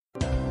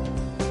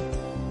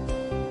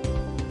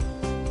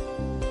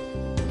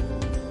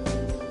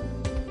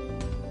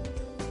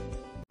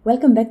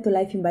Welcome back to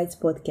Life in Bites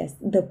podcast,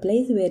 the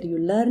place where you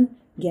learn,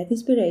 get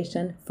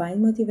inspiration,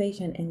 find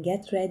motivation, and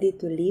get ready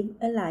to live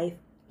a life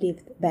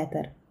lived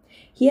better.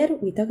 Here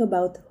we talk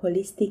about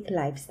holistic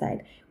lifestyle,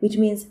 which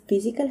means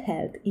physical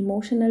health,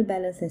 emotional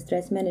balance and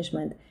stress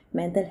management,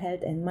 mental health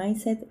and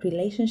mindset,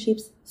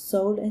 relationships,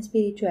 soul and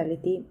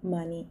spirituality,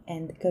 money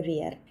and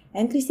career.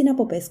 I'm Cristina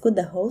Popescu,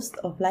 the host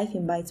of Life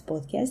in Bites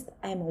podcast.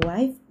 I'm a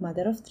wife,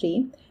 mother of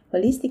 3,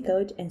 holistic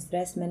coach and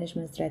stress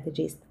management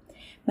strategist.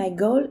 My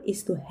goal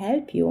is to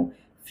help you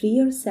free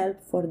yourself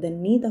for the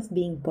need of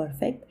being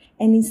perfect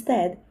and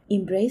instead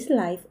embrace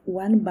life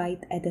one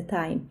bite at a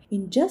time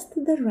in just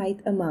the right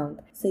amount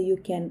so you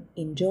can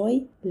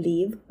enjoy,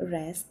 live,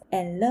 rest,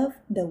 and love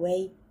the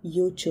way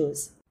you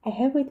choose. I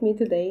have with me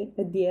today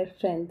a dear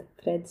friend,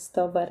 Fred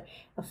Stover,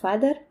 a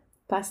father,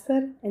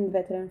 pastor, and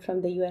veteran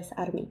from the US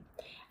Army.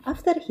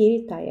 After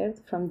he retired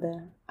from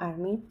the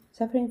Army,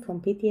 suffering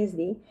from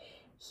PTSD,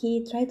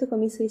 he tried to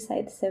commit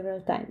suicide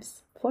several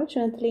times.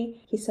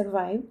 Fortunately, he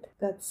survived,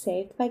 got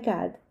saved by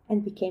God,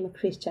 and became a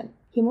Christian.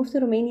 He moved to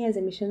Romania as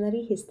a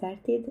missionary. He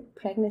started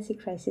Pregnancy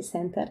Crisis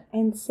Center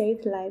and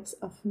saved lives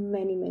of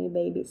many, many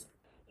babies.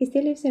 He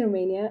still lives in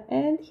Romania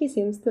and he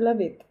seems to love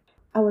it.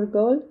 Our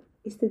goal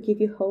is to give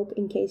you hope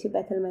in case you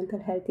battle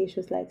mental health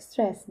issues like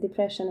stress,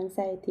 depression,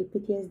 anxiety,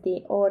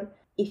 PTSD, or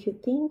if you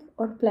think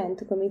or plan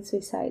to commit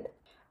suicide.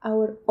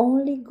 Our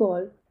only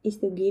goal is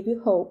to give you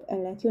hope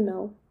and let you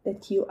know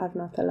that you are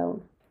not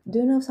alone. Do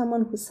you know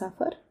someone who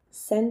suffered?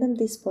 Send them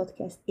this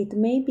podcast. It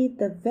may be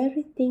the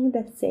very thing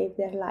that saved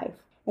their life.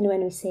 And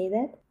when we say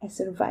that, as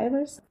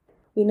survivors,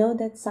 we know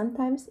that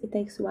sometimes it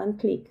takes one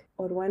click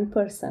or one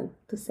person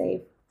to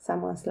save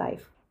someone's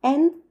life.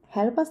 And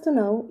help us to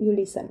know you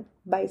listen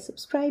by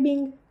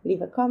subscribing,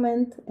 leave a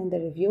comment and a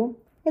review.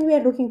 And we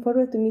are looking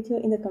forward to meet you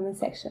in the comment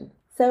section.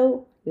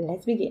 So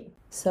let's begin.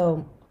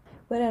 So,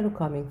 where are you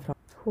coming from?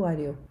 Who are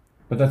you?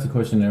 But that's a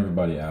question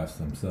everybody asks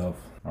themselves,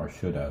 or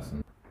should ask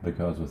them,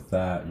 because with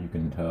that you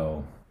can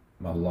tell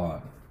a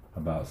lot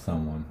about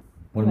someone.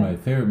 One of my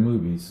favorite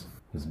movies,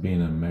 as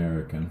being an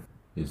American,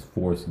 is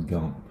Forrest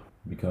Gump,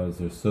 because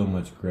there's so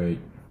much great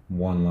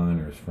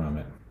one-liners from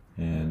it.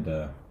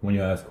 And when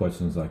you ask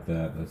questions like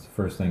that, that's the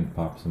first thing that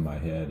pops in my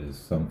head is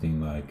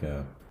something like,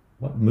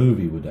 what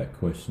movie would that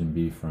question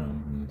be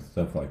from, and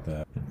stuff like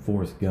that. And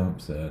Forrest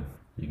Gump said,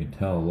 you can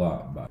tell a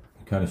lot about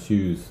the kind of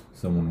shoes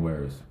someone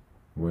wears,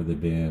 where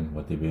they've been,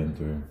 what they've been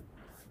through,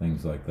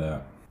 things like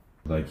that.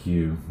 Like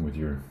you, with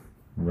your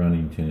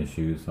running tennis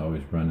shoes,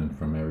 always running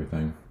from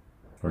everything,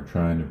 or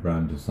trying to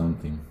run to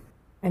something.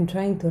 I'm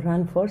trying to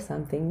run for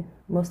something.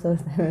 Most of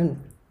the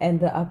time I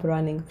end up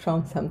running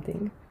from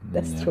something.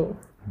 That's true.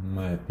 In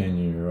my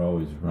opinion, you're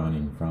always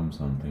running from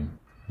something,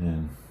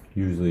 and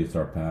usually it's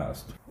our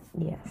past.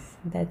 Yes,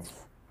 that's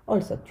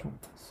also true.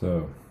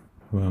 So,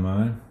 who am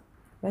I?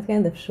 What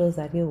kind of shoes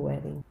are you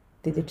wearing?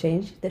 Did you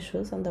change the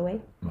shoes on the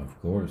way?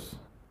 Of course.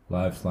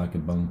 Life's like a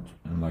bunch,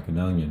 and like an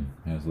onion,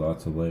 has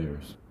lots of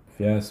layers. If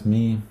you ask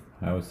me,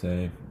 I would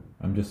say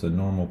I'm just a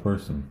normal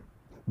person,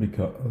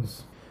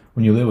 because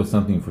when you live with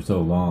something for so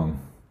long,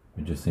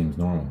 it just seems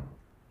normal,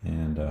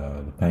 and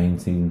the pain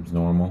seems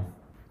normal.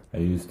 I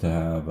used to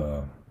have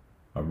a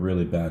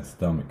really bad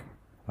stomach.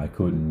 I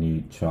couldn't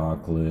eat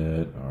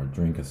chocolate or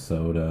drink a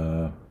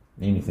soda,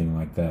 anything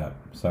like that.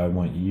 So I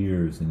went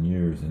years and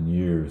years and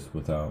years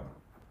without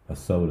a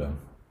soda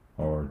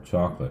or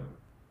chocolate,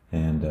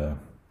 and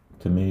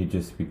to me it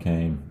just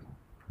became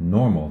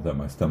normal that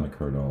my stomach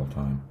hurt all the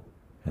time.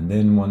 And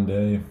then one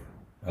day,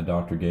 a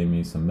doctor gave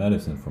me some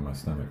medicine for my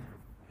stomach,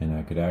 and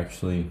I could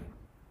actually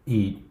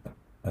eat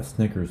a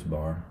Snickers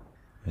bar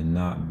and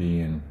not be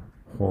in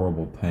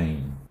horrible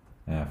pain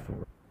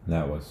afterward.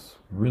 That was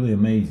really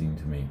amazing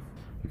to me,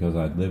 because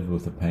I'd lived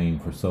with the pain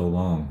for so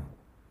long,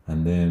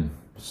 and then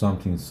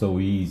something so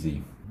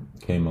easy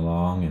came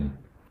along, and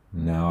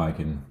now I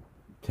can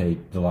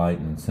take delight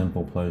in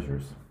simple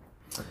pleasures.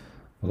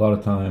 A lot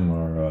of time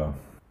our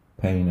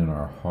pain in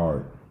our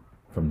heart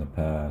from the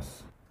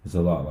past is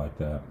a lot like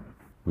that.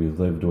 We've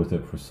lived with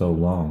it for so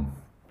long,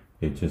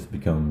 it just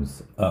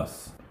becomes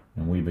us,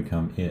 and we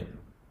become it,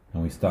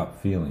 and we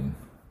stop feeling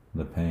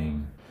the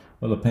pain.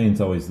 Well, the pain's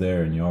always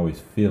there, and you always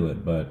feel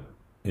it, but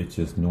it's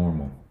just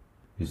normal.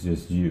 It's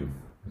just you.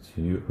 It's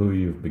you, who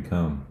you've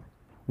become.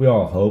 We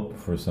all hope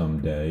for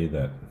some day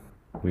that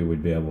we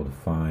would be able to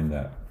find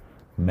that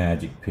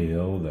magic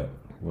pill that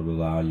would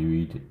allow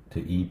you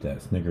to eat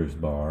that Snickers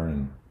bar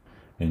and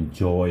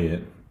enjoy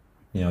it,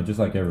 just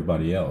like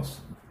everybody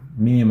else.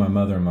 Me and my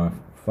mother and my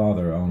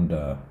father owned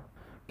a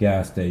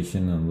gas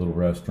station and a little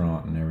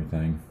restaurant and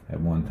everything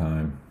at one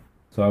time.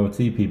 So I would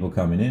see people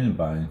coming in and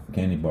buying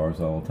candy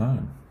bars all the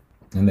time.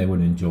 And they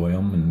would enjoy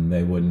them and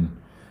they wouldn't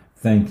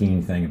think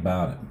anything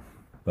about it.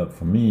 But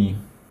for me,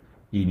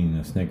 eating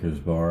a Snickers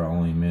bar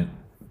only meant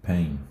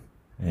pain.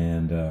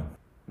 And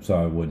so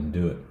I wouldn't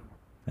do it.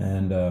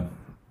 And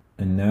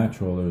in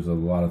natural, there's a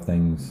lot of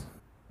things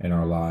in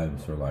our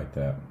lives are like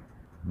that.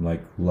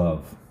 Like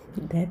love.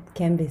 That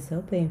can be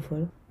so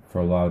painful. For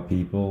a lot of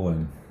people,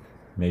 and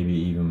maybe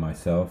even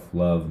myself,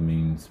 love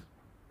means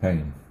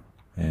pain.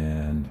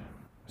 And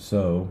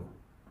So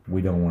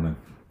we don't want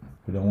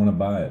to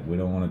buy it. We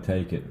don't want to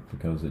take it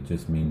because it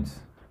just means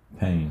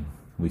pain.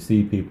 We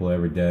see people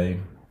every day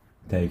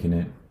taking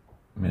it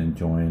and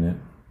enjoying it,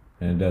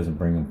 and it doesn't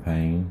bring them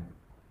pain.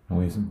 And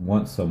we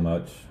want so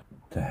much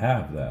to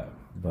have that,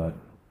 but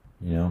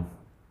you know,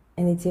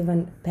 And it's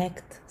even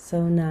packed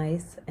so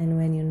nice, and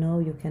when you know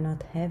you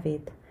cannot have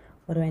it,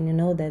 or when you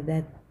know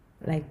that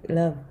like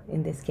love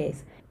in this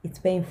case, it's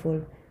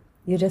painful,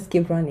 you just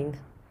keep running.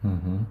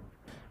 hmm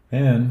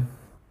and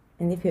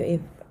And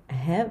if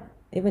have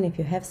even if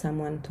you have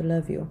someone to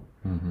love you,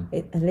 hmm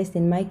at least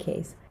in my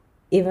case,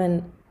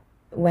 even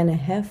when I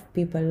have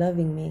people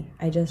loving me,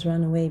 I just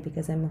run away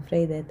because I'm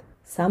afraid that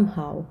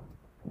somehow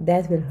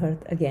that will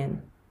hurt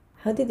again.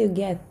 How did you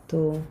get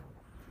to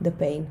the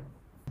pain?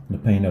 the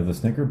pain of the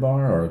Snicker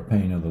bar or the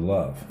pain of the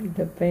love,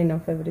 The pain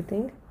of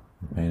everything?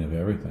 the pain of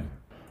everything.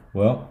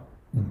 Well,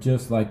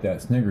 just like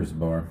that Snickers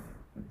bar,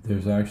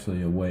 there's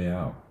actually a way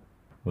out.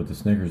 With the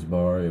Snickers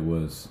bar, it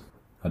was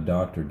a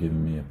doctor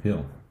giving me a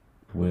pill.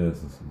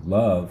 With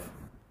love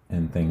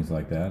and things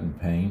like that and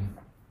pain,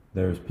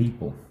 there's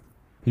people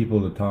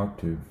to talk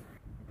to,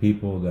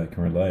 people that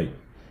can relate,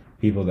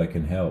 people that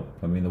can help.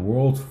 I mean, the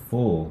world's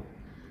full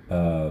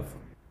of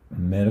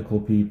medical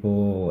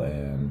people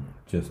and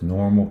just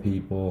normal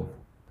people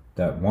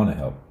that want to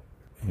help,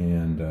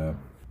 and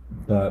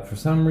but for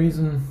some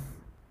reason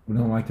we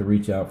don't like to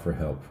reach out for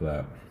help for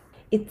that.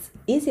 It's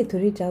easy to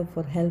reach out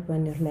for help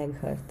when your leg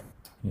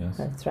Yes.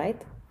 hurts,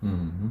 right?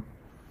 Mm-hmm.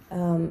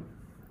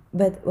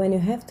 But when you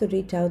have to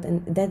reach out,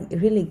 and that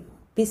really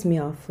pisses me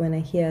off when I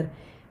hear,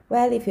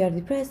 well, if you are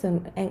depressed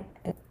and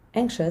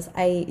anxious,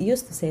 I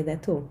used to say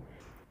that too.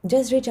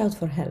 Just reach out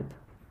for help.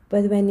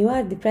 But when you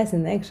are depressed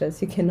and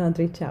anxious, you cannot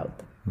reach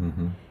out.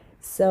 Mm-hmm.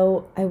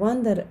 So I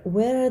wonder,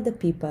 where are the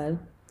people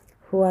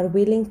who are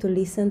willing to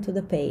listen to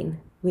the pain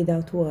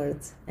without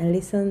words, and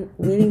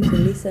willing to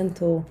listen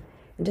to,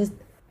 just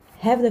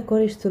have the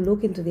courage to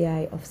look into the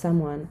eye of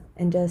someone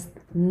and just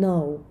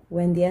know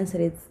when the answer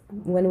is,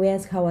 when we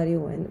ask how are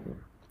you, and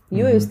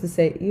you Mhm. used to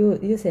say,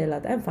 you say a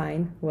lot, I'm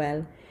fine.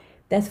 Well,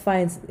 that's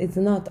fine. It's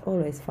not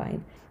always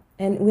fine.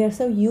 And we are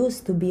so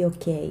used to be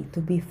okay, to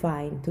be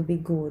fine, to be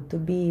good, to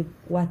be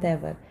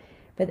whatever.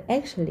 But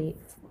actually,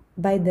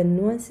 by the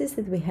nuances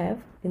that we have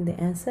in the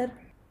answer,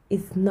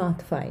 it's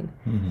not fine.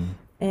 Mm-hmm.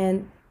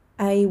 And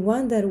I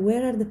wonder,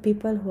 where are the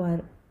people who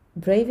are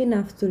brave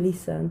enough to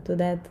listen to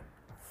that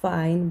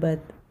fine, but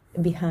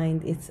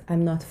behind it's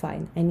I'm not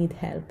fine, I need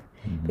help.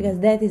 Mm-hmm. Because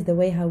that is the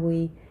way how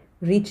we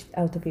reached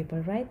out to people,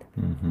 right?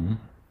 Mm-hmm.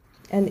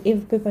 And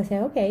if people say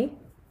okay,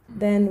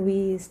 then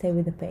we stay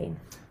with the pain.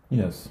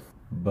 Yes,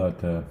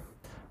 but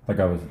like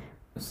I was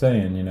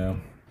saying,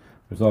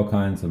 there's all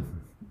kinds of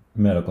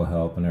medical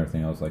help and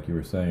everything else, like you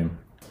were saying,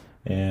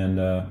 and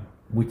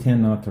we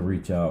tend not to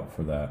reach out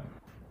for that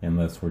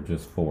unless we're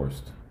just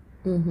forced,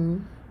 Mm-hmm.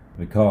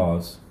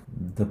 because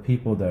the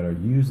people that are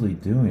usually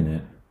doing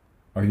it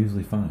are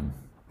usually fine,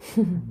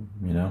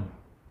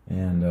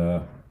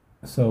 and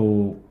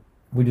so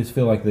we just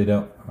feel like they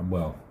don't.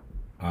 Well,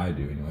 I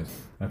do, anyways.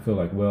 I feel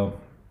like, well,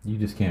 you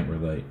just can't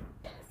relate.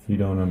 You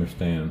don't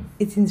understand.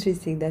 It's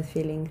interesting, that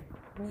feeling,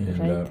 And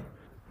right?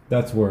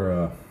 that's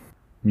where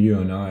you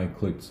and I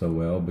clicked so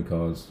well,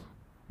 because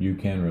you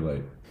can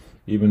relate.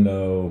 Even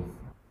though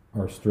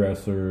our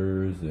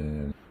stressors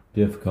and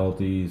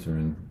difficulties are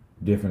in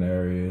different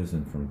areas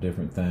and from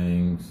different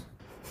things.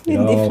 it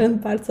In all-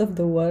 different parts of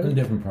the in world.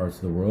 different parts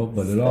of the world,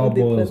 but it So all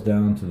boils different.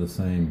 down to the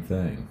same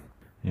thing.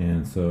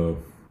 And so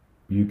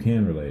you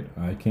can relate.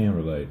 I can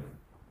relate.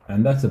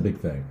 And that's a big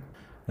thing.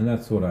 And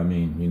that's what I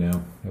mean,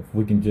 if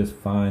we can just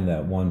find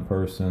that one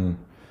person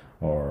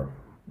or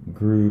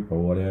group or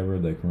whatever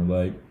that can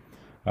relate.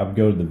 I would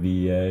go to the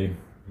VA,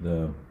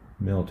 the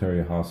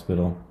military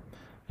hospital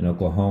in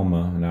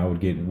Oklahoma, and I would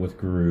get with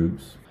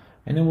groups.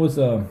 And it was,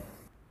 I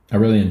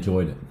really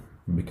enjoyed it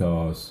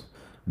because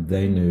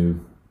they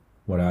knew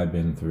what I'd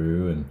been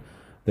through and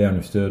they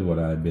understood what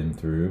I'd been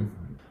through.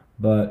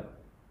 But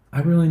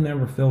I really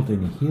never felt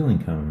any healing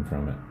coming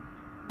from it.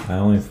 I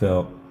only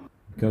felt,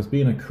 because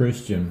being a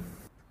Christian,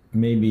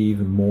 maybe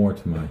even more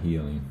to my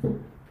healing.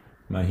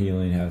 My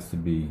healing has to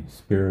be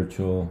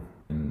spiritual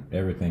and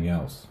everything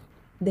else.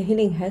 The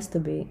healing has to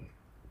be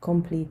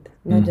complete,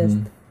 not just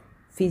Mhm.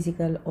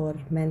 physical or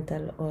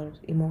mental or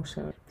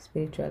emotional,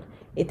 spiritual.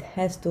 It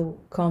has to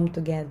come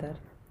together.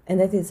 And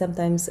that is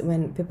sometimes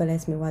when people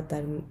ask me what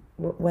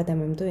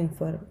I'm doing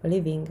for a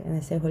living, and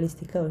I say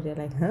holistic coach, they're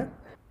like, huh?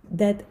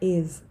 That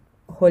is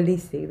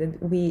holistic. That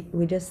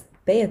we just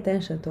pay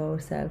attention to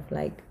ourselves,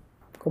 like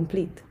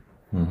complete.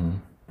 hmm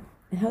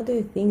And how do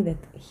you think that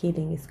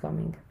healing is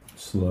coming?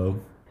 Slow.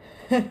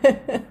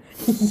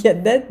 Yeah,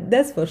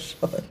 that's for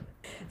sure.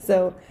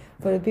 So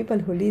for the people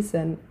who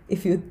listen,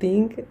 if you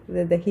think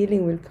that the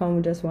healing will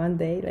come just one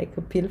day, like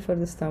a pill for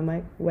the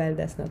stomach, well,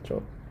 that's not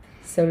true.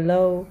 So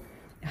low,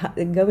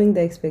 going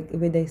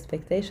with the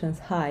expectations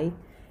high,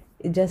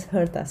 it just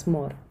hurt us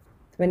more.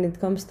 When it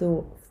comes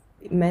to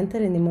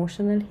mental and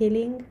emotional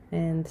healing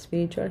and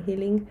spiritual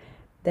healing,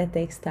 that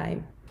takes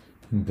time.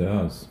 It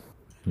does.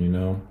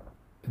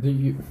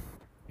 you,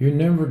 you're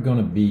never going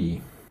to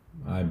be,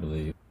 I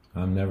believe,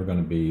 I'm never going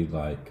to be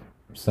like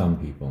some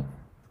people,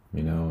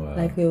 you know.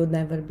 Like we would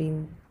never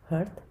been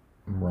hurt.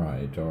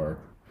 Right, or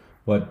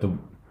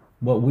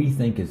what we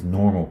think is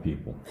normal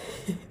people.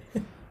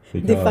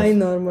 Because, Define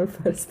normal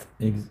first.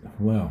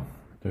 well,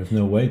 there's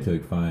no way to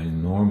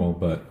define normal,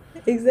 but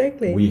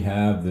Exactly. we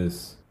have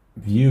this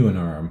view in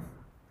our.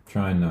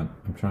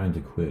 I'm trying to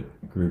quit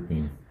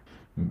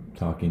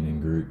talking in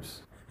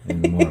groups,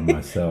 and more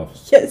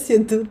myself. Yes,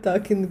 you do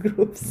talk in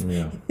groups.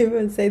 Yeah. You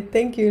even say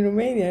thank you in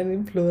Romanian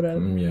in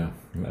plural. Yeah.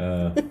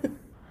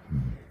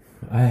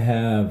 I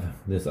have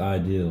this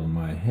ideal in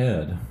my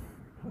head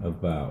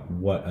about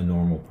what a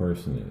normal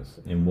person is,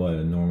 and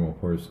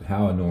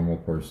how a normal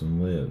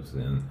person lives,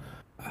 and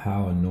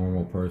how a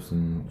normal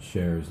person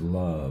shares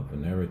love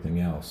and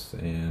everything else.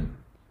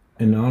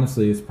 And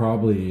honestly, it's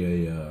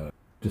probably a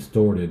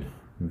distorted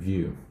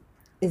view.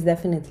 It's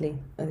definitely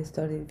a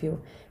distorted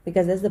view,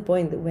 because that's the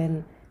point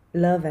when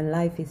love and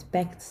life is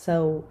packed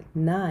so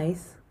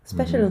nice,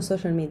 especially on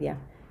social media.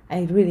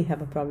 I really have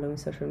a problem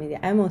with social media.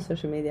 I'm on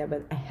social media,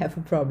 but I have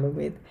a problem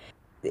with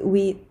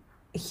we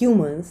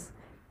humans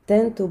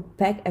tend to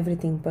pack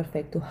everything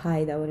perfect to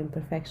hide our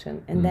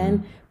imperfection. And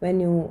then when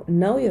you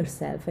know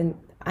yourself, and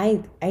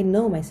I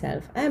know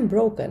myself, I'm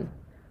broken,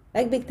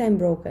 like big time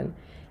broken.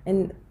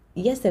 And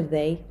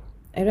yesterday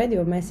I read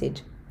your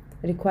message,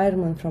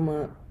 requirement from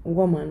a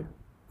woman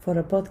for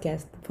a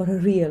podcast, for a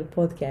real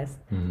podcast,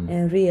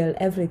 and real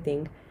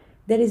everything.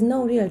 There is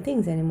no real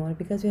things anymore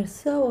because we are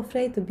so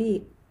afraid to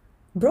be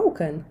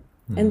broken.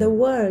 And the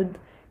world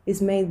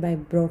is made by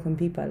broken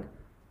people.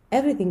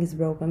 Everything is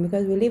broken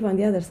because we live on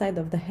the other side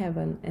of the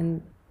heaven,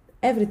 and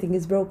everything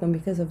is broken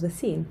because of the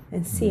sin,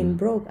 and sin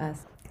broke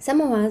us.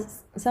 Some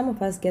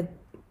of us get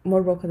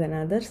more broken than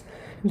others.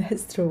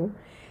 That's true,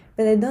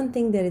 but I don't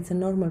think that it's a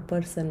normal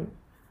person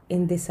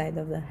in this side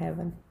of the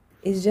heaven.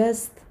 It's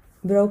just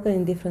broken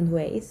in different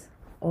ways,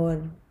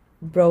 or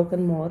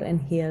broken more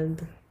and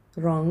healed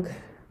wrong.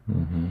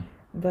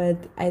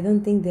 But I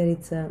don't think that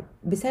it's a,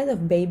 besides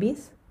of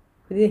babies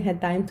who didn't have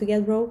time to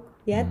get broke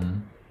yet,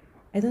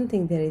 I don't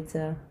think that it's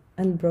a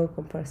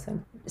unbroken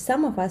person.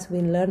 Some of us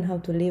will learn how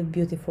to live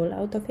beautiful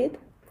out of it.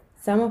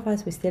 Some of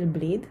us we still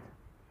bleed,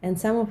 and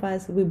some of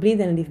us we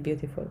bleed and live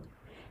beautiful,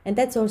 and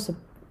that's also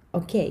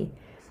okay.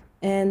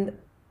 And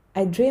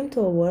I dream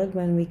to a world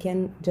when we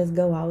can just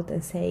go out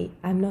and say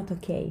I'm not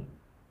okay,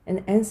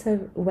 and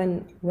answer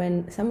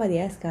when somebody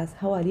asks us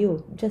how are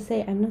you, just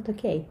say I'm not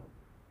okay,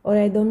 or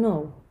I don't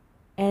know.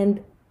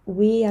 And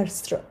we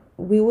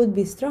would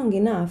be strong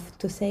enough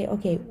to say,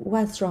 okay,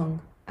 what's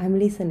wrong? I'm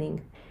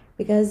listening.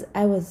 Because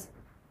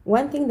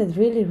one thing that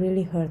really,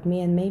 really hurt me,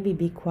 and maybe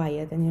be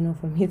quiet, and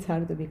for me it's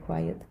hard to be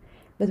quiet,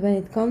 but when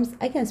it comes,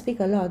 I can speak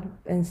a lot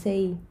and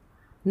say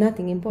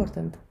nothing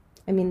important.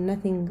 I mean,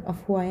 nothing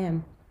of who I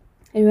am.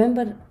 I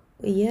remember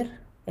a year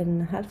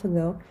and a half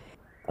ago,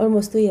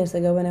 almost 2 years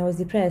ago, when I was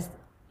depressed,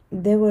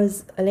 there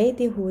was a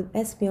lady who would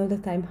ask me all the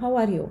time, how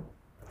are you?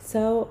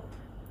 So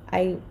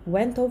I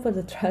went over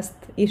the trust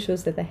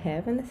issues that I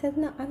have, and I said,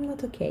 no, I'm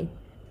not okay.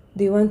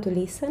 Do you want to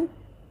listen?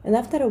 And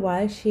after a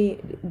while, she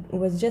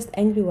was just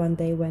angry one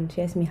day when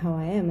she asked me how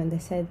I am, and I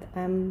said,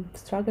 I'm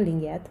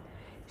struggling yet.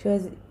 She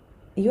was,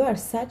 you are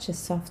such a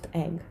soft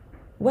egg.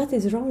 What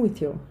is wrong with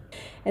you?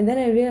 And then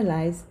I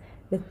realized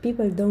that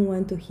people don't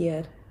want to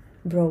hear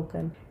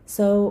broken.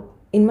 So,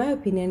 in my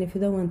opinion, if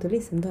you don't want to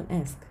listen, don't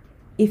ask.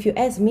 If you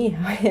ask me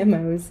how I am, I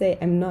will say,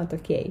 I'm not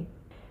okay.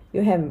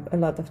 You have a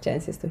lot of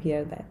chances to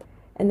hear that.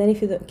 And then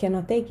if you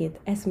cannot take it,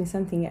 ask me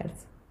something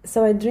else.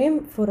 So I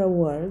dream for a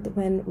world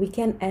when we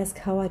can ask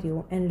how are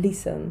you and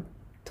listen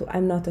to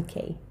I'm not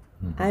okay,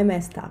 I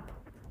messed up,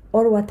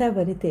 or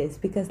whatever it is,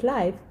 because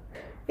life,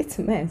 it's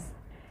a mess.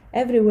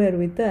 Everywhere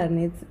we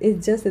turn,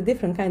 it's just a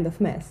different kind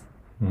of mess.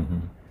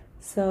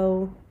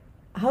 So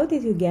how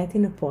did you get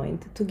in a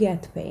point to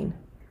get pain?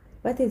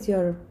 What is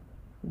your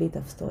bit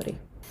of story?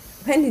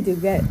 When did you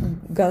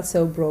got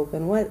so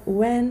broken?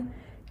 When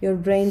your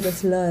brain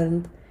just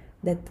learned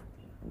that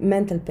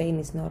mental pain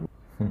is normal?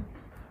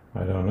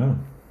 I don't know.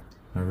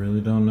 I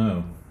really don't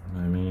know.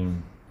 I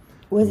mean,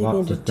 was it in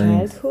lots your of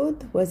things.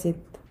 childhood? Was it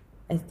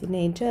as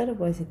teenager?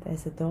 Was it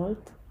as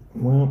adult?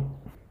 Well,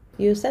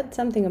 You said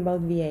something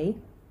about VA.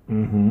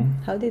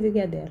 How did you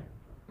get there?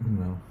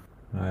 well,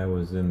 I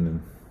was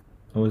in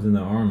the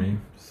army,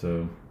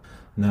 so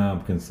now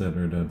I'm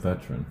considered a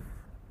veteran.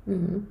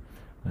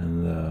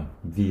 And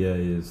VA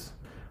is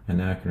an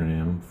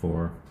acronym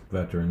for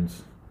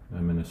Veterans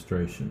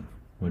Administration,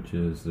 which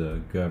is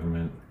the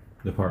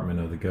department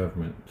of the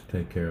government to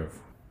take care of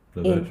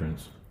the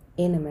veterans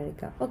In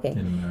America. Okay. in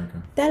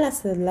America. Tell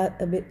us a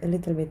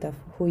little bit of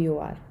who you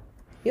are.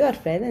 You are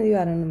Fred and you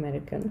are an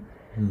American.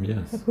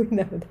 Yes. We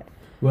know that.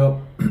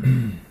 Well,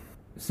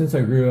 since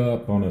I grew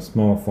up on a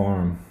small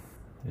farm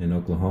in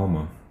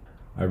Oklahoma,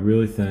 I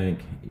really think,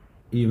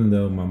 even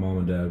though my mom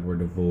and dad were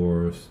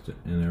divorced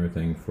and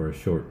everything for a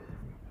short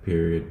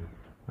period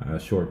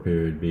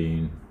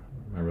being,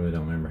 I really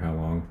don't remember how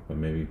long, but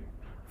maybe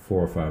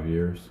 4 or 5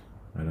 years.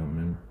 I don't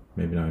remember.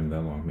 Maybe not even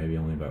that long. Maybe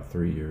only about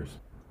 3 years.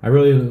 I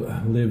really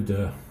lived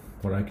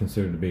what I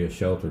consider to be a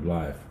sheltered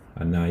life,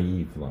 a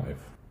naive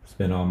life.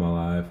 Spent all my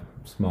life,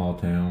 small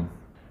town,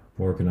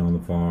 working on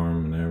the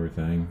farm and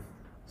everything.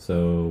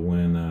 So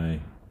when I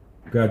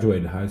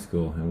graduated high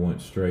school and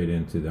went straight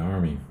into the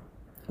Army.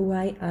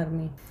 Why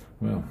Army?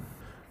 Well,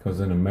 because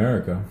in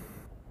America,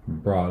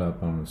 brought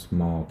up on a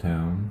small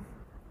town,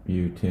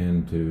 you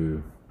tend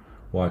to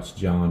watch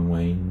John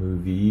Wayne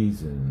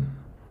movies and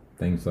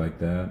things like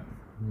that.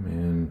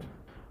 And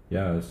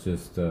yeah, it's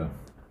just,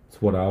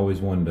 it's what I always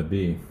wanted to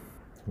be,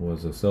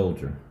 was a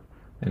soldier.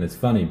 And it's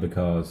funny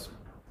because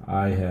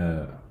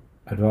I've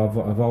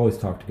always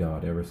talked to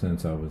God ever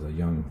since I was a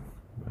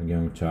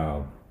young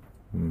child.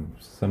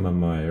 Some of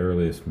my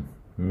earliest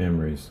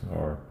memories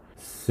are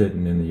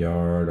sitting in the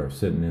yard or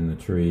sitting in the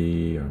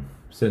tree or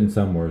sitting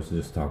somewhere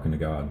just talking to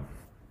God.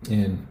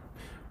 And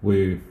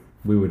we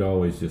would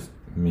always just,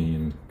 me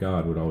and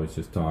God would always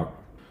just talk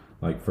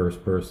like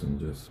first person,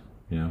 just,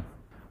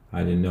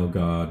 I didn't know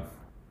God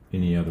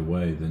any other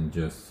way than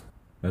just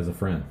as a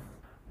friend.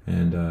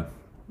 And I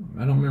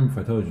don't remember if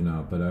I told you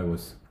now, but I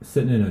was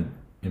sitting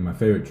in my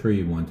favorite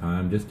tree one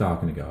time, just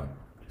talking to God,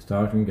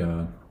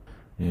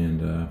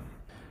 and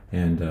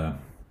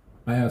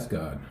I asked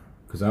God,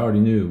 because I already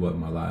knew what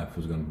my life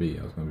was going to be.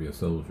 I was going to be a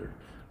soldier,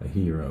 a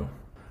hero,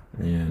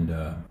 and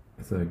I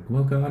said,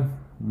 "Well, God,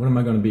 what am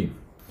I going to be?"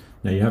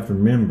 Now you have to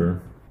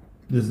remember,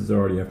 this is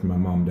already after my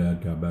mom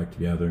and dad got back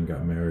together and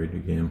got married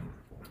again,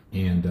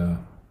 and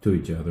to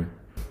each other,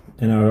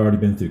 and I'd already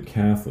been through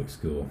Catholic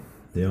school.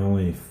 The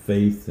only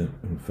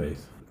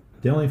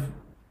the only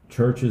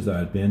churches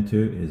I'd been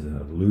to is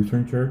a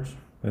Lutheran church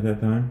at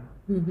that time,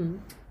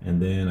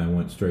 and then I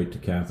went straight to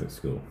Catholic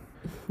school.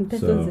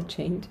 That was a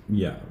change.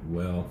 Yeah,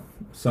 well,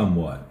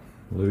 somewhat.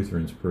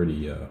 Lutheran's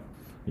pretty,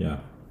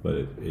 but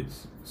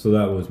it's so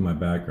that was my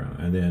background,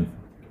 and then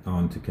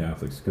on to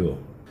Catholic school.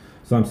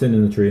 So I'm sitting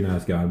in the tree and I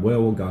ask God,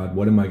 well, God,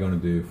 what am I going to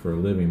do for a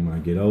living when I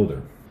get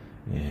older?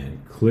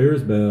 And clear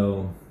as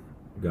bell,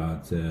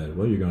 God said,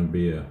 well, you're going to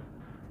be a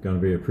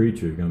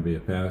preacher, you're going to be a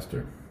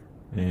pastor.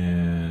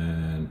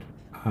 And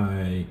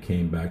I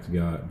came back to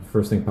God. The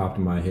first thing popped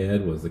in my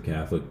head was the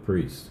Catholic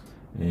priest.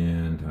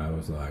 And I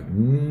was like,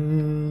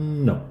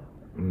 no,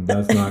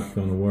 that's not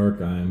going to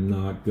work. I'm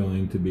not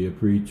going to be a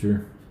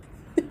preacher.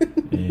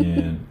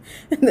 And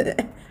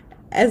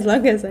as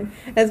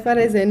far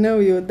as I know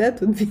you,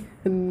 that would be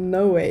a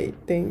no way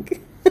thing.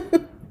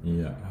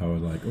 Yeah, I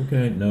was like,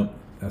 okay, no,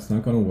 that's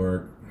not going to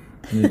work.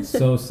 And it's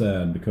so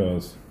sad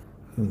because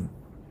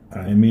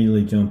I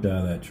immediately jumped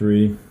out of that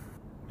tree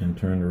and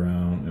turned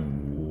around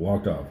and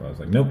walked off. I was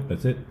like, nope,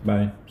 that's it.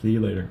 Bye. See you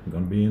later. I'm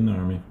going to be in the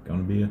Army. Going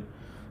to be a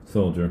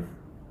soldier.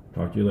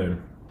 Talk to you later.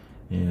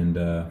 And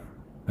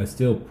I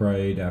still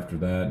prayed after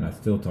that, and I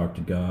still talked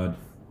to God,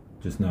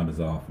 just not as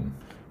often,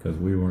 because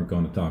we weren't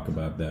going to talk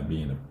about that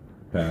being a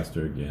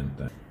pastor again.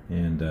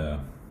 And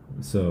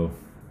so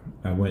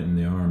I went in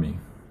the Army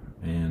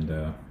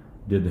and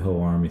did the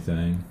whole Army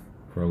thing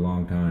for a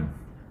long time.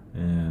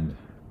 And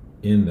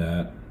in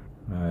that,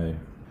 I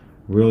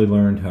really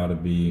learned how to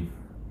be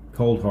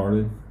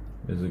cold-hearted,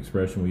 is the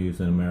expression we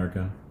use in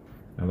America.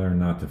 I learned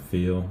not to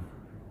feel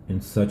in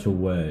such a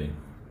way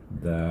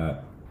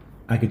that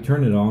I could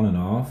turn it on and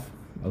off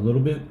a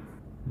little bit,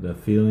 the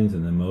feelings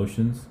and the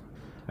emotions.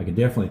 I could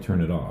definitely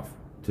turn it off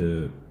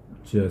to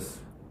just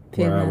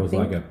where I was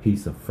like a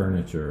piece of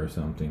furniture or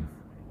something.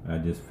 I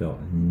just felt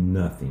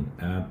nothing,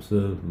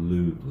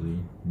 absolutely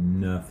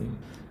nothing.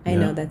 I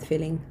know that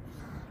feeling.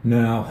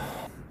 Now,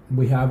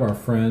 we have our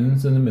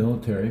friends in the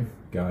military,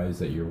 guys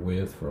that you're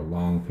with for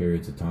long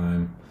periods of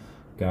time,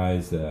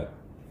 guys that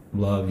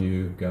love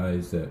you,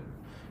 guys that,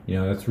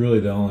 that's really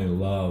the only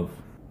love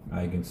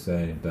I can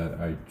say that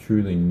I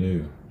truly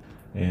knew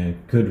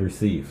and could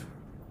receive,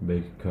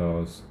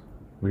 because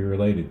we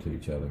related to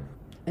each other.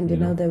 And you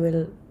know they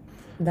will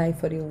die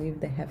for you if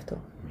they have to.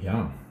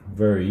 Yeah,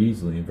 very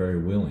easily and very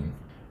willing.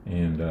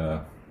 And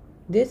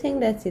do you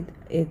think that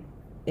it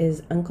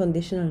is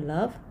unconditional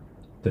love?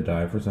 To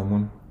die for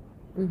someone?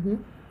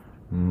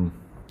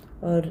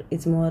 Or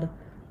it's more,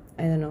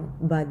 I don't know,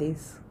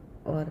 buddies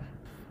or...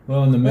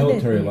 Well, in the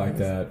military like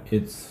that,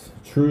 it's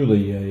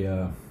truly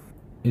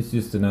it's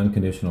just an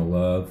unconditional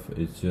love.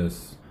 It's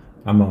just,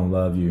 I'm going to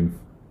love you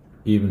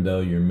even though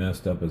you're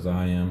messed up as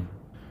I am.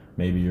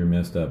 Maybe you're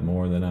messed up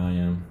more than I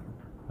am.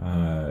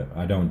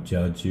 I don't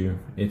judge you.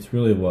 It's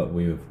really what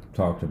we've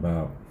talked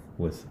about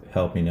with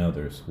helping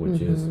others,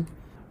 which is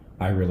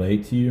I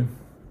relate to you.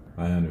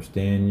 I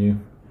understand you.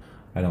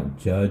 I don't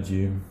judge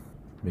you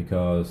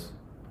because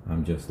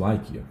I'm just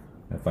like you.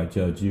 If I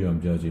judge you,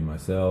 I'm judging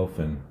myself.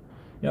 And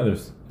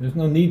there's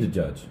no need to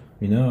judge.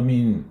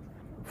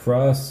 For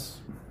us,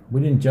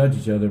 we didn't judge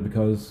each other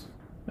because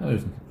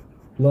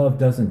love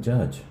doesn't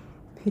judge.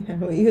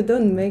 Yeah, you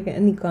don't make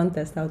any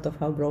contest out of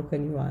how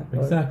broken you are.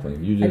 Exactly.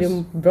 You just, are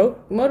you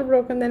more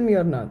broken than me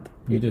or not?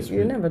 You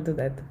never do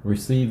that.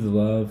 Receive the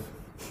love,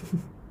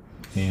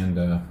 and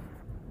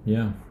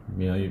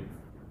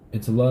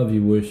it's a love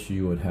you wish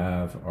you would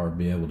have or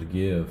be able to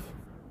give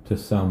to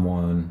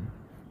someone.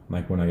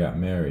 Like when I got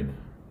married,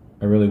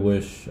 I really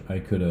wish I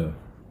could have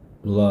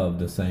loved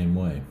the same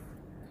way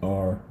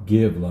or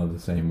give love the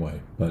same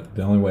way. But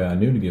the only way I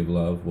knew to give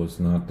love was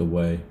not the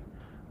way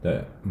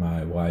that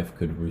my wife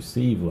could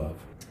receive love.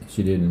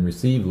 She didn't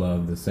receive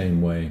love the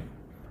same way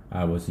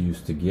I was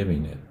used to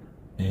giving it.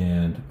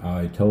 And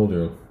I told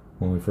her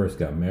when we first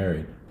got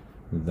married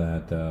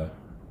that,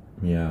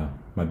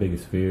 my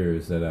biggest fear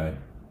is that I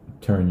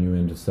turn you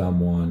into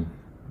someone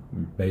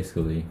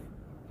basically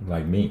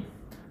like me.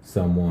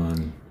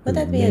 Someone Would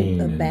who's that be a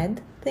mean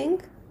bad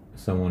thing?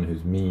 someone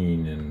who's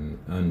mean and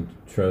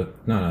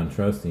not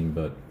untrusting,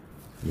 but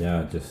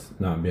just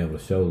not be able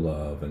to show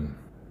love. And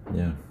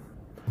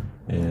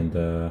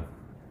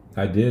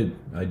I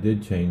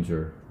did change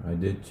her. I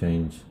did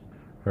change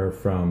her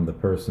from the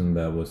person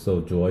that was so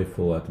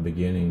joyful at the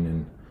beginning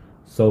and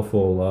so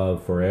full of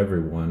love for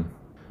everyone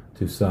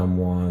to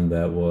someone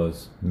that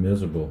was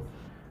miserable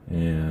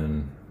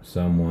and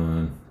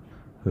someone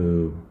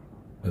who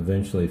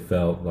eventually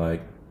felt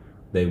like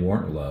they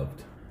weren't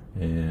loved.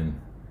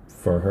 And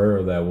for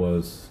her, that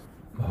was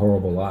a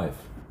horrible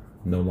life.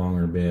 No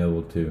longer be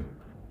able to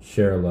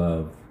share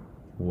love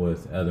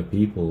with other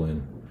people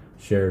and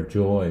share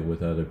joy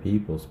with other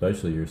people,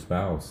 especially your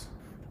spouse.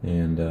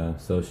 And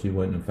so she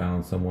went and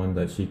found someone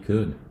that she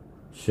could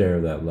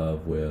share that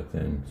love with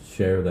and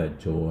share that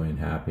joy and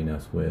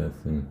happiness with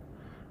and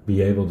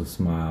be able to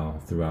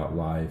smile throughout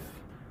life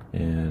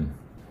and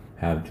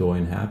have joy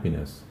and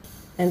happiness.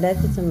 And that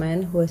is a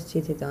man who was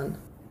cheated on.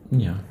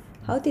 Yeah.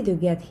 How did you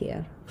get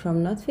here?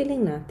 From not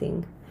feeling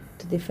nothing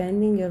to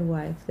defending your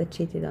wife that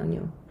cheated on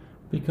you?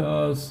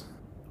 Because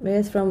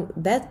from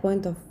that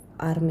point of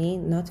Army,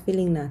 not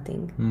feeling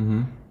nothing,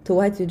 mm-hmm. to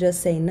what you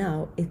just say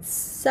now, it's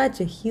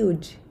such a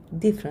huge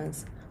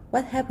difference.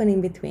 What happened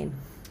in between?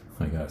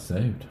 I got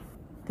saved.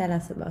 Tell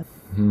us about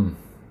it.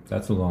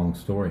 That's a long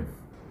story.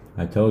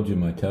 I told you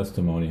my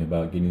testimony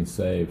about getting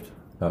saved,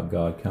 about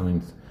God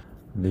coming.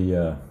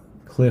 The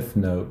Cliff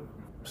Note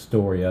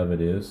story of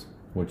it is,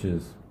 which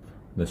is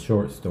the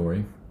short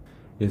story,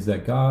 is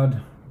that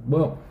God,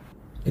 well,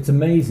 it's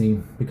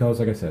amazing because,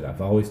 like I said, I've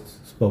always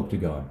spoke to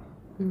God.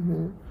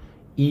 Mm-hmm.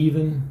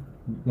 Even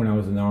when I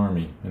was in the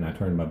Army and I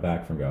turned my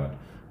back from God.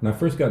 When I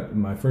first got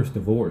my first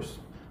divorce,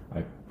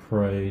 I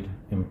prayed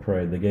and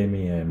prayed. They gave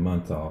me a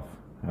month off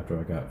after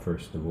I got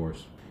first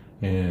divorce.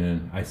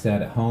 And I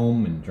sat at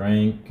home and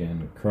drank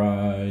and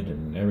cried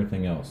and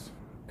everything else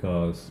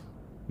because,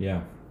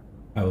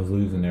 I was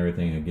losing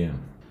everything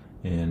again.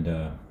 And,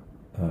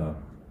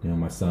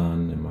 my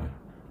son and my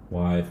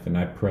wife, and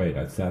I prayed.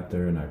 I sat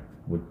there and I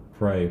would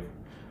pray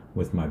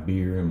with my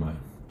beer and my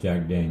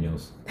Jack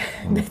Daniels.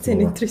 That's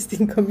an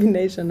interesting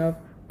combination of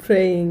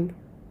praying,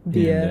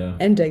 beer,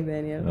 and Jack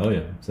Daniels. Oh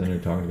yeah, sitting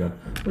there talking to God.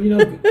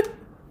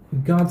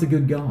 Well, God's a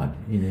good God,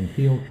 and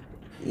He'll.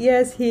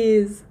 Yes, He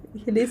is.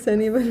 He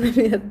listens even when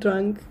we are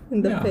drunk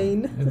in the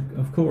pain.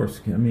 Of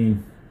course. I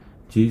mean,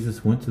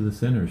 Jesus went to the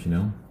sinners,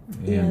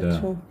 and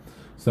true.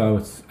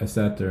 So I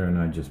sat there and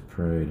I just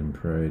prayed and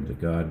prayed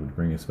that God would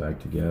bring us back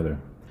together,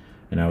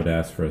 and I would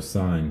ask for a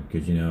sign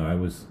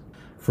because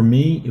for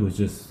me it was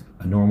just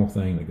a normal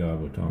thing that God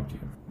would talk to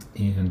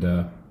you, and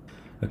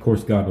of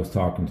course God was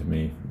talking to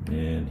me,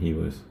 and He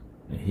was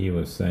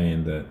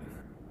saying that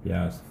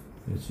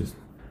it's just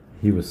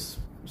He was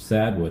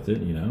sad with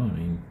it, I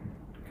mean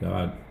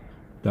God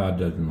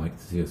doesn't like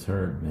to see us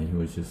hurt, and He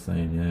was just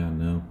saying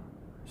no,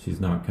 she's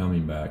not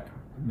coming back,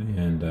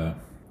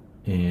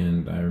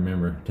 and I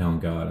remember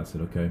telling God, I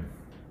said, okay,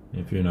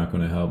 if you're not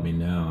going to help me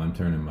now, I'm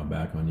turning my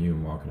back on you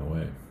and walking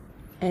away.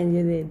 And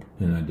you did.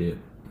 And I did.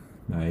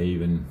 I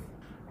even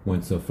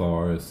went so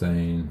far as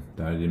saying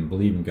that I didn't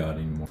believe in God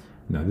anymore.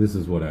 Now, this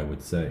is what I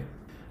would say.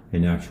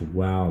 In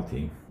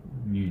actuality,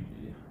 you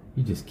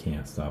just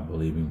can't stop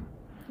believing.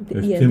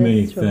 There's too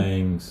many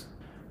things.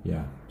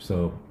 Yeah,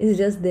 so... It's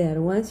just there.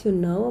 Once you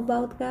know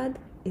about God,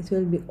 it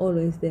will be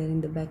always there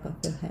in the back of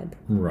your head.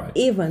 Right.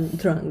 Even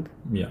drunk.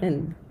 Yeah.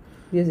 And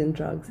using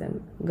drugs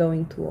and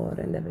going to war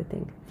and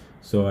everything.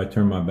 So I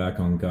turned my back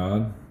on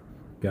God,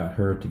 got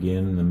hurt again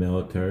in the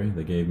military.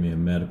 They gave me a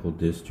medical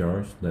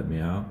discharge, let me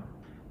out,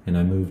 and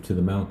I moved to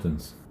the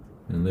mountains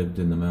and lived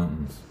in the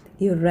mountains.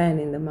 You ran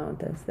in the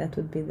mountains, that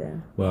would be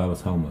there. Well, I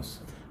was homeless,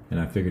 and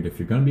I figured if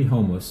you're going to be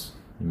homeless,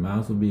 you might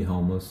as well be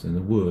homeless in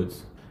the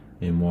woods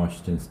in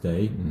Washington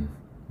State, and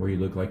where you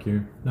look like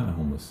you're not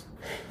homeless.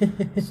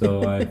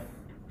 So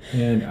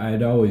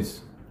I'd always,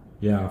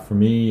 for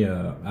me,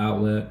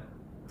 outlet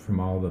from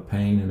all the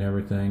pain and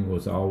everything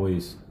was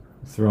always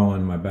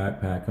throwing my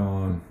backpack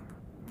on,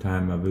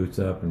 tying my boots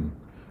up, and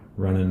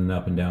running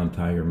up and down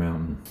Tiger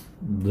Mountain,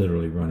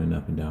 literally running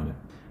up and down it,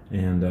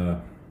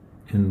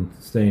 and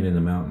staying in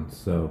the mountains.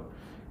 So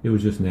it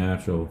was just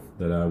natural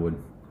that I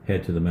would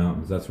head to the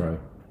mountains. That's where I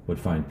would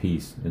find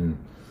peace and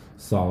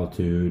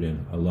solitude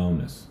and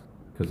aloneness,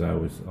 because I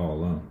was all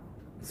alone.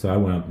 So I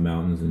went up the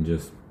mountains and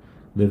just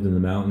lived in the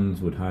mountains,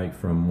 would hike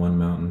from one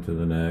mountain to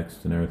the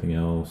next and everything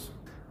else.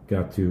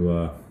 Got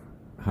to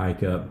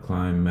hike up,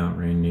 climb Mount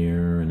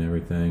Rainier and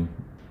everything,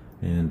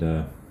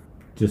 and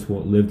just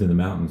lived in the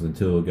mountains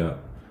until it got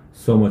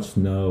so much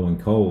snow and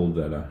cold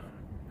that I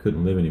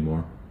couldn't live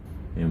anymore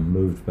and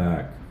moved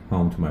back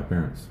home to my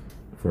parents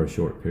for a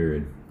short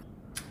period.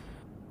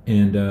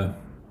 And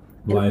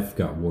life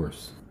got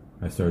worse.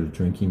 I started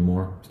drinking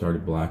more,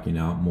 started blacking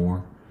out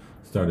more,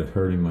 started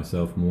hurting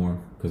myself more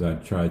because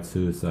I'd tried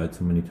suicide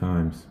so many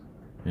times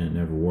and it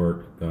never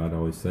worked. God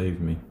always saved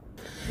me.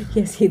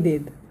 Yes, he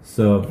did.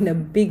 So in a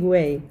big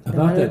way.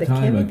 About that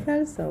time,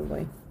 chemicals, oh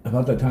boy.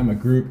 About that time, a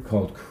group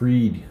called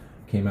Creed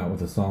came out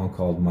with a song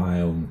called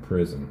 "My Own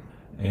Prison,"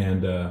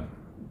 and the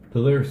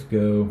lyrics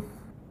go,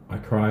 "I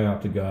cry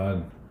out to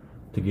God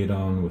to get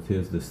on with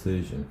His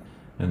decision,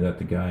 and that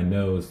the guy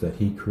knows that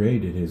He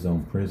created his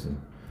own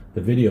prison."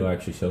 The video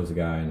actually shows a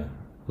guy in a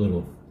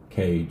little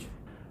cage,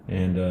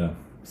 and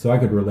so I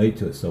could relate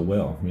to it so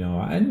well. You know,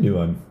 I knew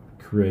I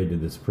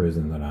created this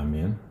prison that I'm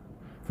in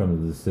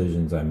from the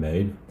decisions I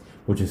made,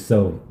 which is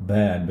so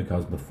bad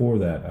because before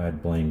that I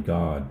had blamed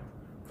God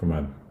for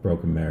my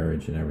broken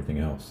marriage and everything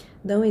else.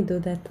 Don't we do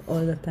that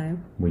all the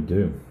time? We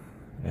do.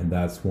 And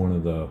that's one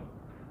of the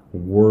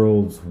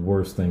world's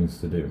worst things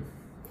to do.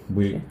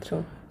 Yeah,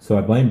 true. So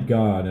I blamed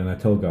God, and I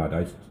told God,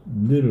 I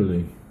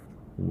literally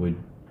would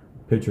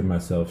picture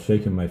myself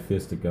shaking my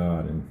fist at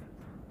God and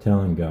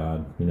telling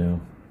God, you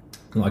know,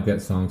 like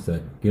that song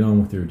said, get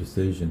on with your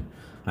decision.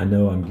 I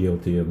know I'm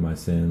guilty of my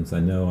sins. I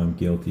know I'm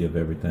guilty of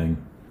everything.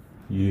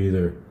 You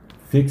either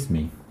fix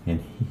me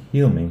and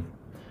heal me,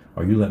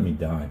 or you let me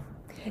die.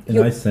 And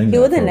I sang that he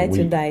wouldn't for a let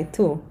you week. die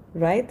too,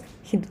 right?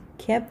 He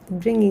kept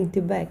bringing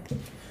you back.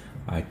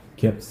 I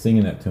kept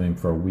singing that to him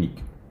for a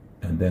week,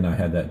 and then I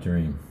had that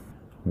dream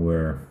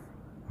where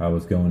I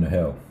was going to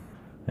hell,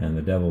 and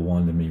the devil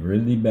wanted me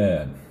really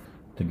bad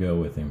to go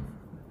with him,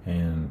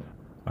 and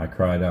I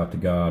cried out to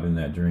God in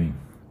that dream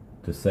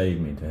to save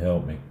me, to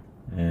help me.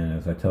 And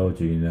as I told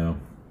you, you know,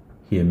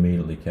 he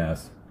immediately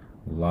cast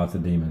lots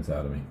of demons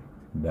out of me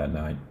that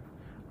night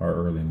or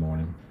early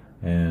morning,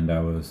 and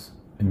I was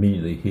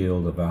immediately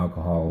healed of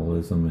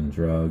alcoholism and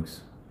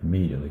drugs,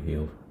 immediately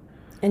healed.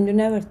 And you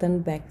never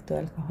turned back to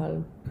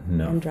alcohol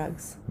and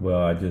drugs?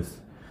 Well,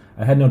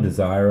 I had no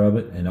desire of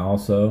it, and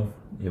also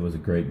it was a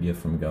great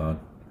gift from God,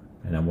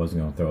 and I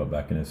wasn't going to throw it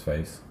back in his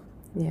face.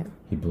 Yeah.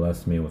 He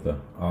blessed me with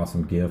an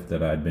awesome gift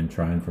that I'd been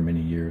trying for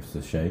many years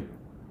to shape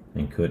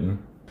and couldn't.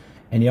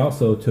 And he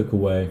also took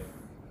away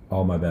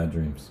all my bad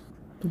dreams.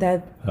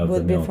 That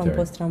would be from military.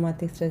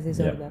 post-traumatic stress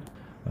disorder.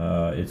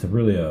 It's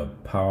really a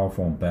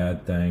powerful and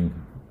bad thing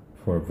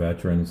for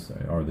veterans,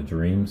 are the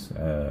dreams.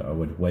 I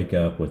would wake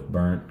up with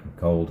burnt,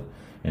 cold,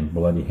 and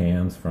bloody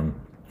hands from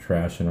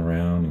trashing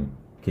around and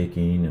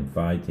kicking and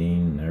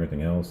fighting and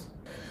everything else.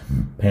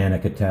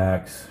 Panic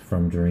attacks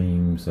from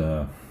dreams.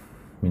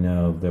 You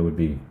know, there would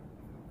be,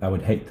 I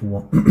would hate to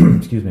want,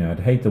 excuse me, I'd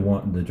hate to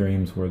want the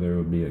dreams where there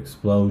would be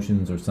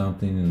explosions or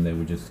something and they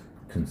would just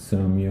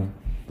consume you,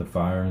 the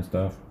fire and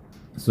stuff.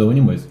 So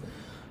anyways,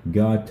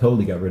 God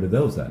totally got rid of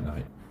those that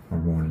night or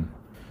morning.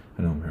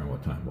 I don't remember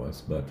what time it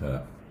was,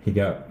 but he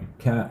got,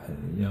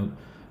 you know,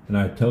 and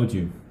I told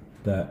you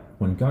that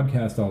when God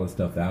cast all this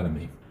stuff out of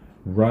me,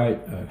 right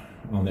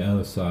on the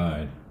other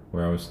side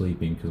where I was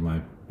sleeping, because my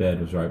bed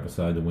was right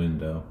beside the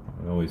window.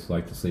 I always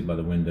like to sleep by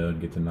the window to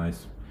get the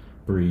nice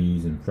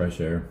breeze and fresh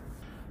air.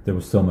 There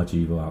was so much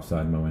evil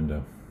outside my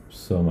window.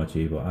 So much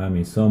evil. I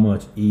mean, so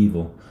much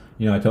evil.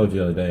 You know, I told you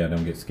the other day I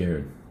don't get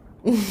scared.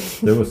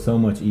 There was so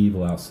much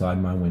evil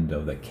outside my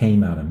window that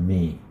came out of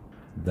me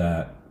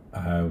that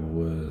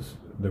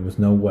there was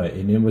no way.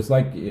 And it was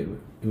like it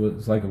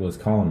was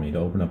calling me to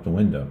open up the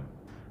window.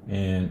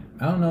 And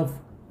I don't know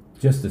if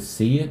just to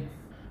see it,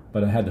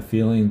 but I had the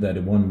feeling that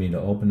it wanted me to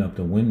open up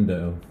the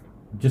window,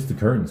 just the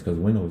curtains, because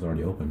the window was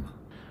already open.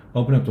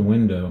 Open up the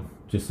window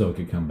just so it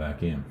could come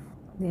back in.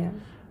 Yeah.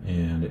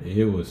 And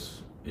it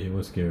was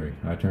scary.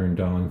 I turned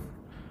on,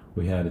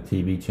 we had a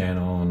TV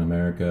channel in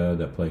America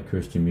that played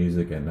Christian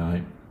music at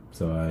night,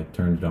 so I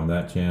turned it on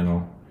that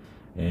channel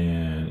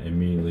and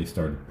immediately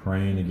started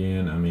praying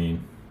again. I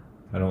mean,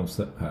 I don't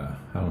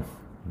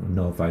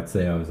know if I'd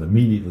say I was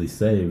immediately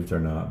saved or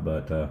not,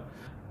 but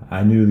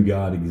I knew that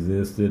God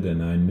existed,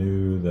 and I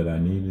knew that I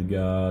needed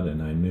God,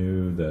 and I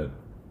knew that,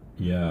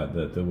 yeah,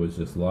 that there was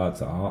just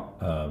lots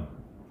of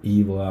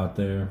evil out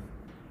there.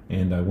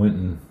 And I went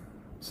and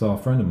saw a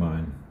friend of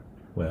mine.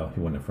 Well,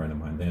 he wasn't a friend of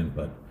mine then,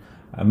 but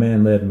a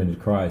man led me to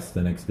Christ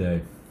the next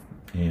day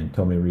and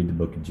told me to read the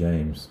book of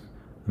James.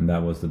 And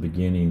that was the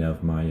beginning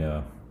of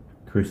my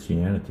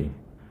Christianity.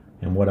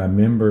 And what I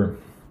remember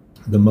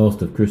the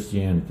most of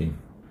Christianity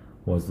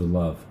was the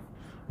love.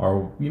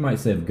 Or you might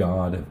say of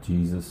God, of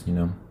Jesus, you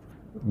know.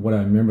 What I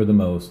remember the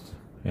most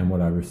and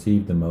what I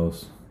received the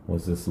most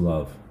was this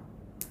love.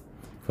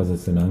 Because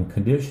it's an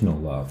unconditional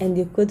love. And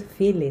you could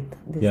feel it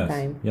this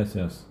time. Yes,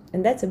 yes.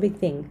 And that's a big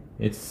thing.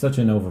 It's such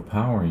an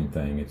overpowering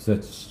thing. It's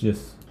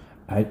just,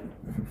 I'd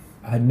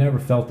never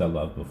felt that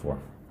love before.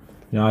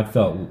 You know, I'd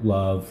felt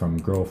love from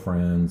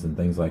girlfriends and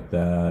things like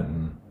that,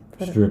 and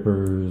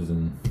strippers,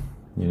 and,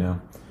 you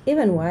know.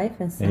 Even wife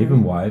and son. And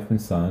even wife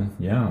and son,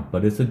 yeah.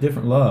 But it's a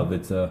different love.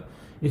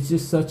 It's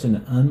just such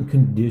an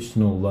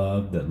unconditional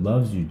love that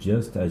loves you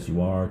just as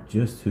you are,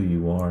 just who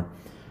you are.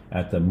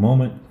 At the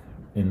moment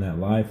in that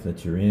life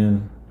that you're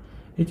in,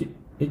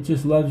 it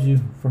just loves you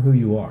for who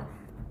you are.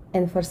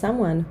 And for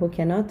someone who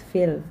couldn't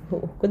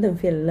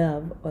feel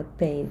love or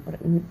pain or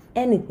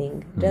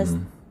anything, just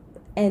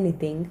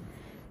anything,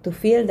 to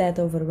feel that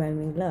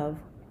overwhelming love,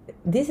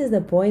 this is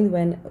the point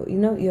when,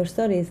 your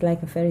story is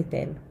like a fairy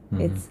tale.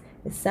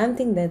 It's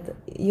something that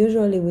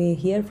usually we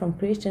hear from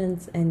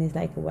Christians and it's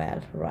like,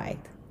 well, right,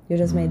 you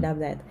just made up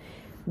that.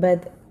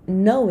 But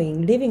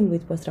living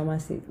with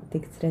post-traumatic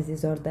stress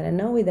disorder and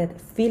knowing that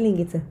feeling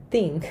it's a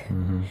thing,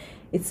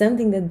 it's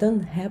something that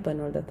don't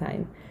happen all the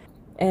time.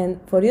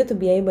 And for you to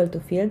be able to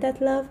feel that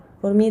love,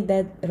 for me,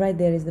 that right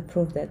there is the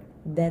proof that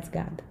that's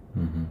God.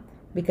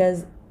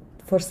 Because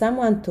for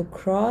someone to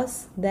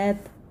cross that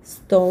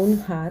stone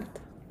heart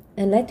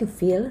and let you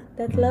feel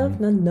that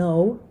love, not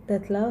know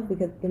that love,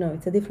 because,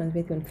 it's a difference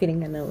between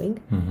feeling and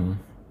knowing.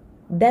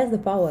 That's the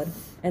power.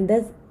 And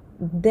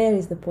there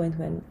is the point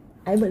when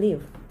I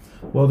believe.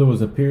 Well, there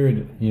was a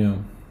period,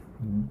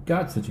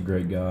 God's such a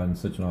great God and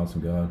such an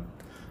awesome God.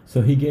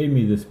 So he gave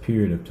me this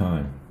period of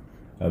time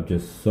of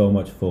just so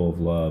much full of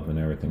love and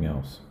everything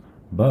else.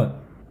 But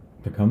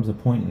there comes a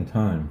point in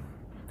time,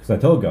 because I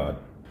told God,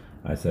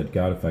 I said,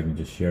 God, if I can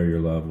just share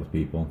your love with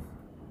people,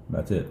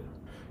 that's it.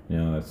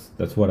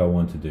 That's what I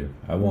want to do.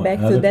 I want back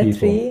other to that people,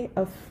 tree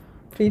of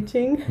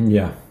preaching.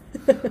 Yeah.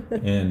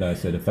 And I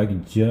said, if I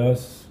can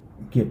just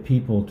get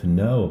people to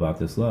know about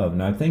this love,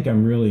 and I think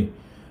I'm really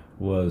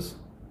was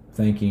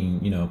thinking,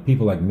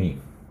 people like me,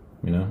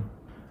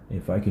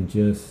 if I can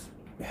just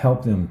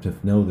help them to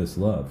know this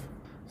love.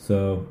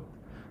 So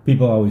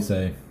people always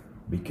say,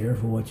 be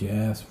careful what you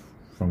ask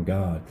from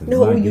God, because He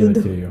might give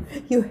it to you.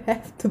 You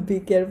have to be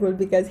careful,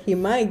 because He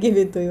might give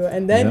it to you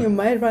and then you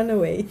might run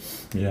away.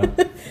 Yeah.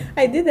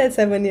 I did that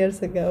 7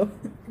 years ago.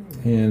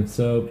 And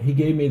so he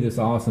gave me this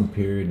awesome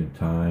period of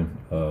time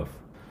of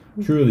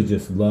truly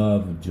just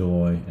love,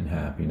 joy, and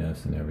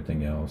happiness and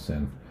everything else.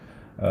 And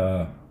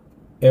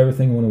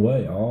everything went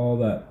away. All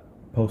that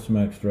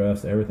post-traumatic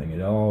stress, everything,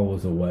 it all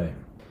was away.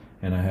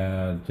 And I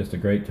had just a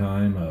great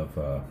time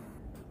of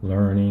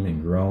learning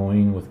and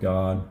growing with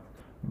God.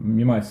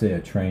 You might say a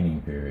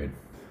training period.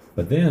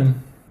 But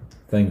then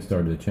things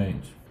started to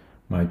change.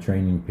 My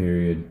training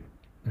period,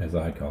 as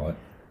I call it,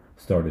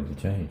 started to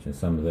change, and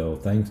some of the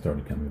old things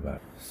started coming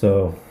back.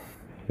 So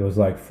it was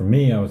like, for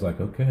me, I was like,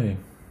 okay,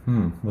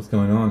 what's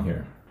going on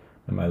here?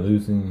 Am I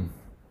losing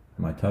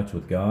my touch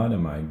with God?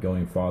 Am I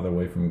going farther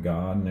away from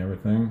God and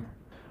everything?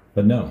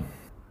 But no,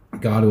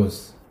 God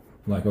was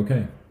like,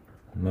 okay,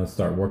 let's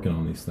start working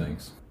on these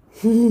things.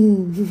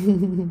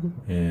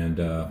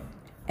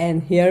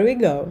 And here we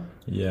go.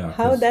 Yeah.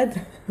 How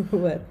that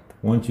worked?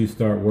 Once you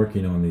start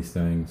working on these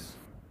things,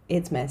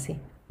 it's messy.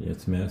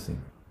 It's messy.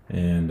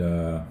 And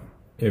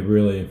it's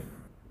really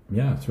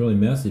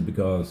messy,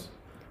 because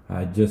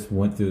I just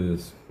went through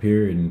this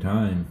period in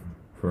time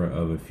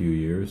of a few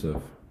years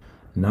of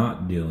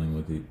not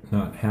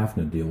having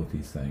to deal with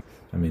these things.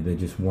 I mean, they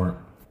just weren't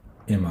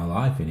in my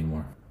life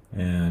anymore.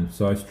 And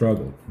so I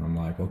struggled. I'm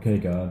like, okay,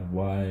 God,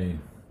 why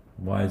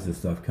is this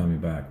stuff coming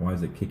back? Why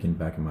is it kicking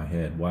back in my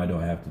head? Why do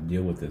I have to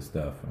deal with this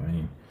stuff? I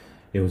mean,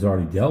 it was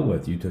already dealt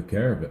with. You took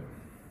care of it.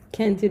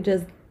 Can't you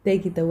just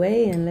take it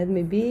away and let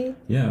me be?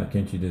 Yeah,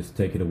 can't you just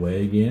take it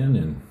away again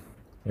and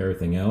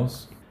everything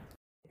else?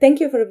 Thank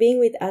you for being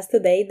with us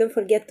today. Don't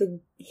forget to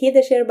hit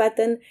the share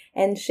button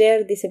and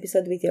share this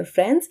episode with your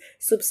friends.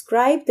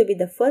 Subscribe to be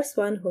the first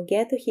one who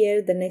get to hear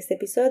the next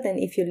episode. And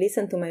if you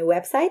listen to my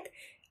website,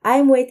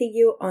 I'm waiting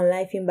you on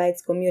Life in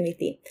Bites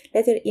community.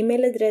 Let your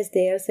email address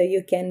there so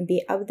you can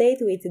be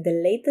updated with the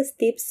latest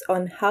tips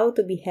on how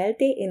to be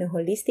healthy in a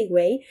holistic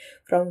way,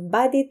 from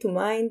body to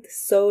mind,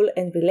 soul,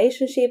 and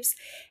relationships.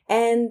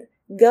 And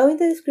go in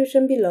the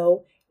description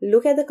below,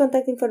 look at the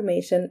contact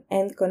information,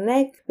 and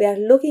connect. We are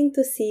looking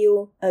to see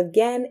you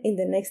again in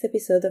the next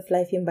episode of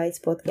Life in Bites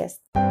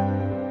podcast.